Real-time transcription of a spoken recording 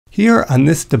Here on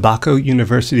this DeBacco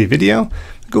University video,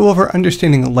 we'll go over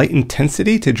understanding light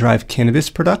intensity to drive cannabis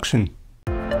production.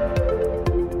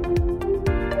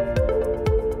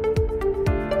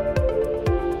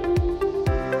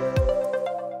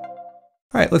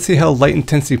 Alright, let's see how light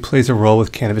intensity plays a role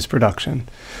with cannabis production.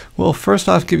 Well, first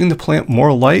off, giving the plant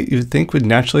more light you would think would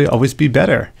naturally always be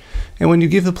better. And when you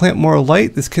give the plant more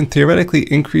light, this can theoretically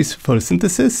increase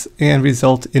photosynthesis and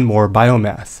result in more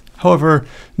biomass. However,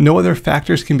 no other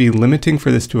factors can be limiting for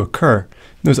this to occur.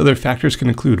 Those other factors can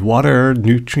include water,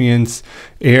 nutrients,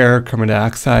 air, carbon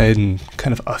dioxide, and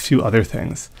kind of a few other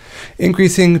things.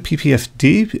 Increasing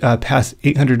PPFD past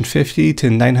 850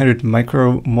 to 900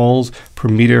 micromoles per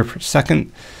meter per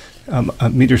second,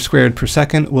 meter squared per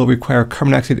second, will require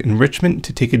carbon dioxide enrichment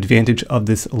to take advantage of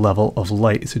this level of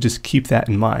light. So just keep that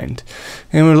in mind.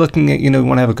 And we're looking at, we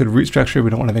want to have a good root structure.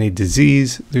 We don't want to have any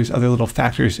disease. There's other little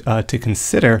factors to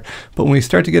consider. But when we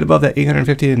start to get above that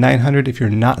 850 to 900, if you're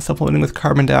not supplementing with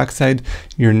carbon dioxide,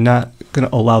 you're not going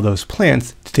to allow those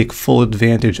plants to take full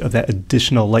advantage of that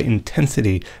additional light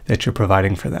intensity that you're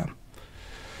providing for them.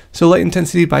 So light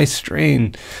intensity by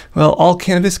strain. Well, all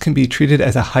cannabis can be treated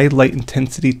as a high light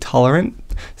intensity tolerant,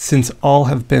 since all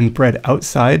have been bred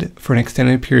outside for an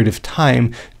extended period of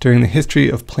time during the history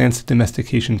of plants'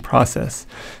 domestication process.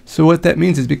 So what that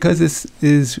means is, because this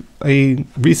is a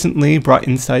recently brought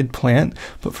inside plant,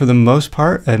 but for the most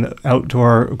part an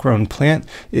outdoor grown plant,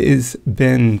 it has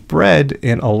been bred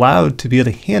and allowed to be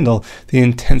able to handle the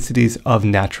intensities of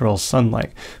natural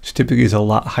sunlight, which typically is a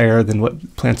lot higher than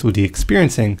what plants would be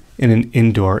experiencing in an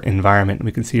indoor environment.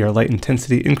 We can see our light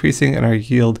intensity increasing and our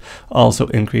yield also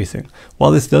increasing.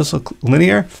 While this does look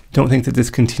linear, don't think that this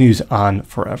continues on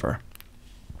forever.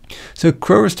 So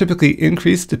growers typically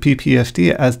increase the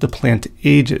PPFD as the plant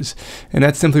ages, and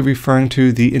that's simply referring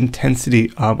to the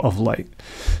intensity of light.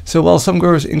 So while some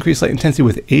growers increase light intensity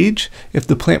with age, if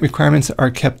the plant requirements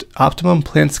are kept optimum,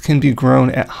 plants can be grown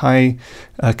at high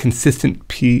consistent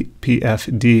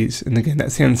PPFDs. And again,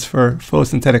 that stands for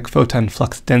photosynthetic photon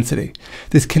flux density.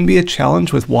 This can be a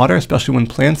challenge with water, especially when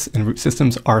plants and root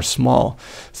systems are small.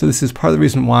 So this is part of the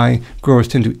reason why growers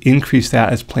tend to increase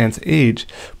that as plants age.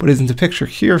 But as the picture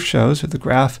here shows, with the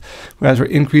graph, whereas we're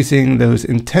increasing those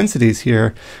intensities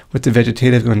here with the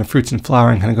vegetative going to fruits and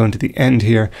flowering, kind of going to the end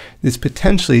here, this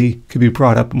potentially could be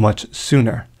brought up much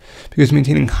sooner. Because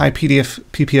maintaining high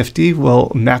PPFD will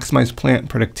maximize plant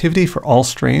productivity for all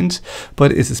strains,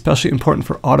 but is especially important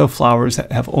for autoflowers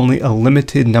that have only a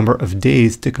limited number of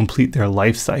days to complete their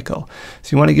life cycle.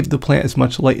 So you want to give the plant as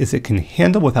much light as it can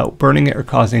handle without burning it or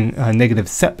causing negative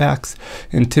setbacks,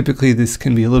 and typically this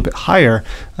can be a little bit higher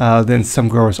than some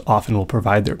growers often will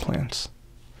provide their plants.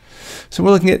 So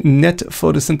we're looking at net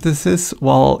photosynthesis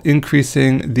while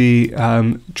increasing the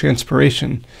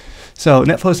transpiration. So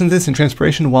net photosynthesis and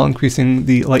transpiration while increasing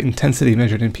the light intensity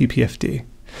measured in PPFD.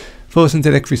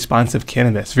 Photosynthetic responsive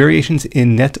cannabis. Variations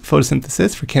in net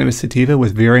photosynthesis for cannabis sativa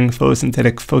with varying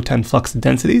photosynthetic photon flux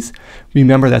densities.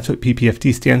 Remember, that's what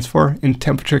PPFD stands for, in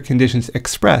temperature conditions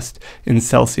expressed in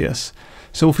Celsius.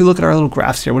 So if we look at our little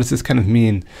graphs here, what does this kind of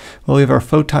mean? Well, we have our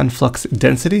photon flux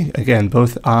density, again,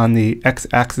 both on the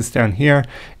x-axis down here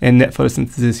and net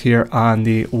photosynthesis here on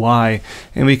the y.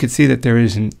 And we could see that there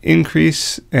is an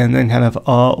increase and then kind of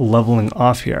a leveling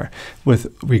off here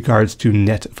with regards to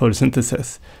net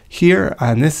photosynthesis. Here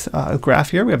on this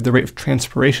graph here, we have the rate of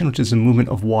transpiration, which is the movement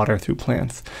of water through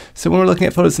plants. So when we're looking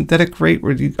at photosynthetic rate,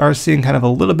 we are seeing kind of a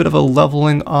little bit of a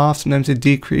leveling off, sometimes a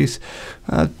decrease,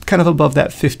 kind of above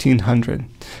that 1500.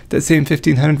 That same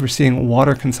 1500, we're seeing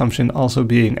water consumption also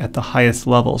being at the highest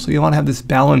level. So you want to have this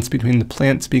balance between the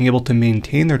plants being able to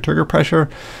maintain their turgor pressure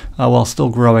while still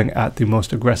growing at the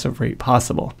most aggressive rate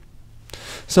possible.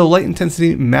 So light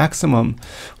intensity maximum.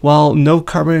 While no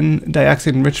carbon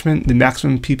dioxide enrichment, the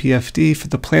maximum PPFD for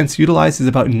the plants utilized is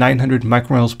about 900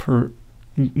 micromoles per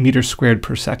meter squared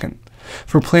per second.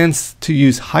 For plants to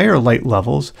use higher light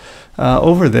levels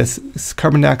over this,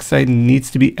 carbon dioxide needs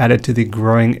to be added to the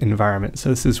growing environment. So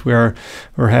this is where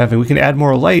we can add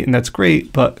more light, and that's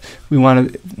great, but we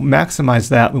want to maximize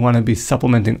that. We want to be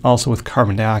supplementing also with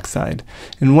carbon dioxide.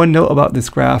 And one note about this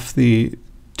graph, the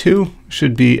 2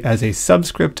 should be as a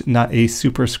subscript, not a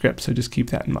superscript, so just keep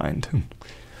that in mind.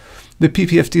 The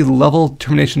PPFD level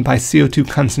determination by CO2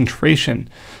 concentration.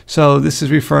 So this is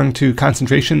referring to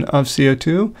concentration of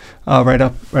CO2 right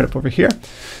up over here.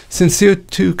 Since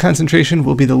CO2 concentration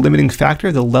will be the limiting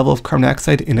factor, the level of carbon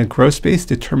dioxide in a grow space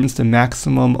determines the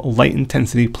maximum light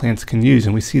intensity plants can use,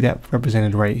 and we see that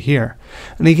represented right here.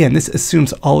 And again, this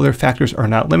assumes all other factors are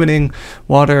not limiting: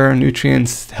 water,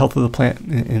 nutrients, health of the plant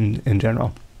in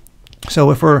general.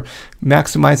 So if we're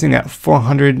maximizing at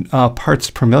 400 parts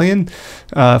per million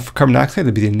for carbon dioxide,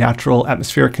 that'd be the natural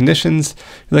atmospheric conditions.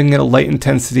 You're looking at a light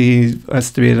intensity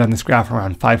estimated on this graph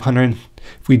around 500.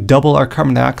 If we double our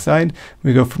carbon dioxide,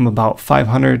 we go from about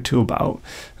 500 to about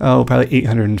probably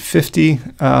 850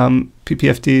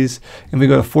 PPFDs. And we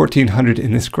go to 1400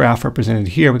 in this graph represented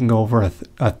here, we can go over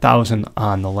 1,000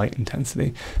 on the light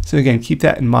intensity. So again, keep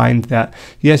that in mind that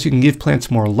yes, you can give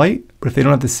plants more light, but if they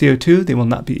don't have the CO2, they will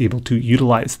not be able to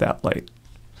utilize that light.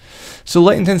 So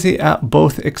light intensity at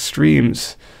both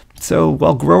extremes. So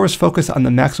while growers focus on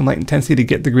the maximum light intensity to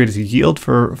get the greatest yield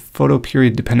for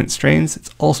photoperiod dependent strains,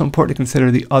 it's also important to consider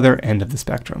the other end of the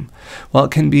spectrum. While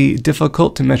it can be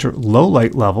difficult to measure low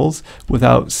light levels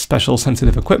without special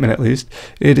sensitive equipment at least,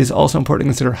 it is also important to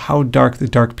consider how dark the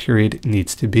dark period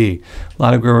needs to be. A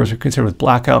lot of growers are concerned with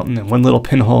blackout and then one little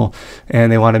pinhole,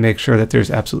 and they want to make sure that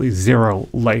there's absolutely zero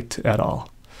light at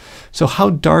all. So how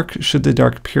dark should the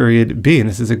dark period be? And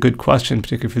this is a good question,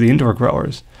 particularly for the indoor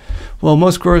growers. Well,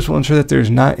 most growers will ensure that there's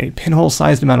not a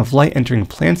pinhole-sized amount of light entering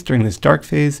plants during this dark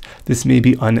phase. This may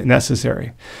be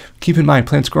unnecessary. Keep in mind,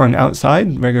 plants growing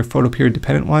outside, regular photoperiod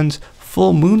dependent ones,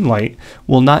 full moonlight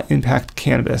will not impact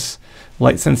cannabis.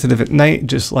 Light sensitive at night,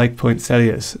 just like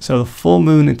poinsettias. So the full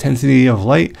moon intensity of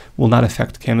light will not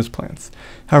affect cannabis plants.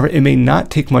 However, it may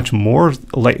not take much more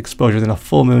light exposure than a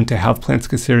full moon to have plants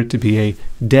considered to be a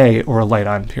day or a light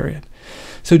on period.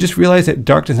 So just realize that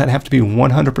dark does not have to be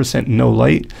 100% no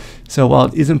light. So while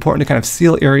it is important to kind of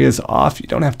seal areas off, you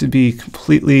don't have to be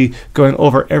completely going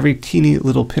over every teeny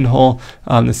little pinhole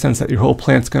in the sense that your whole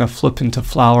plant's going to flip into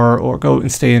flower or go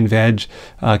and stay in veg.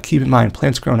 Keep in mind,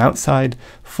 plants grown outside,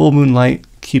 full moonlight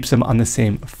keeps them on the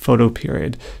same photo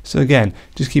period. So again,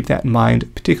 just keep that in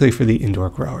mind, particularly for the indoor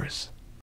growers.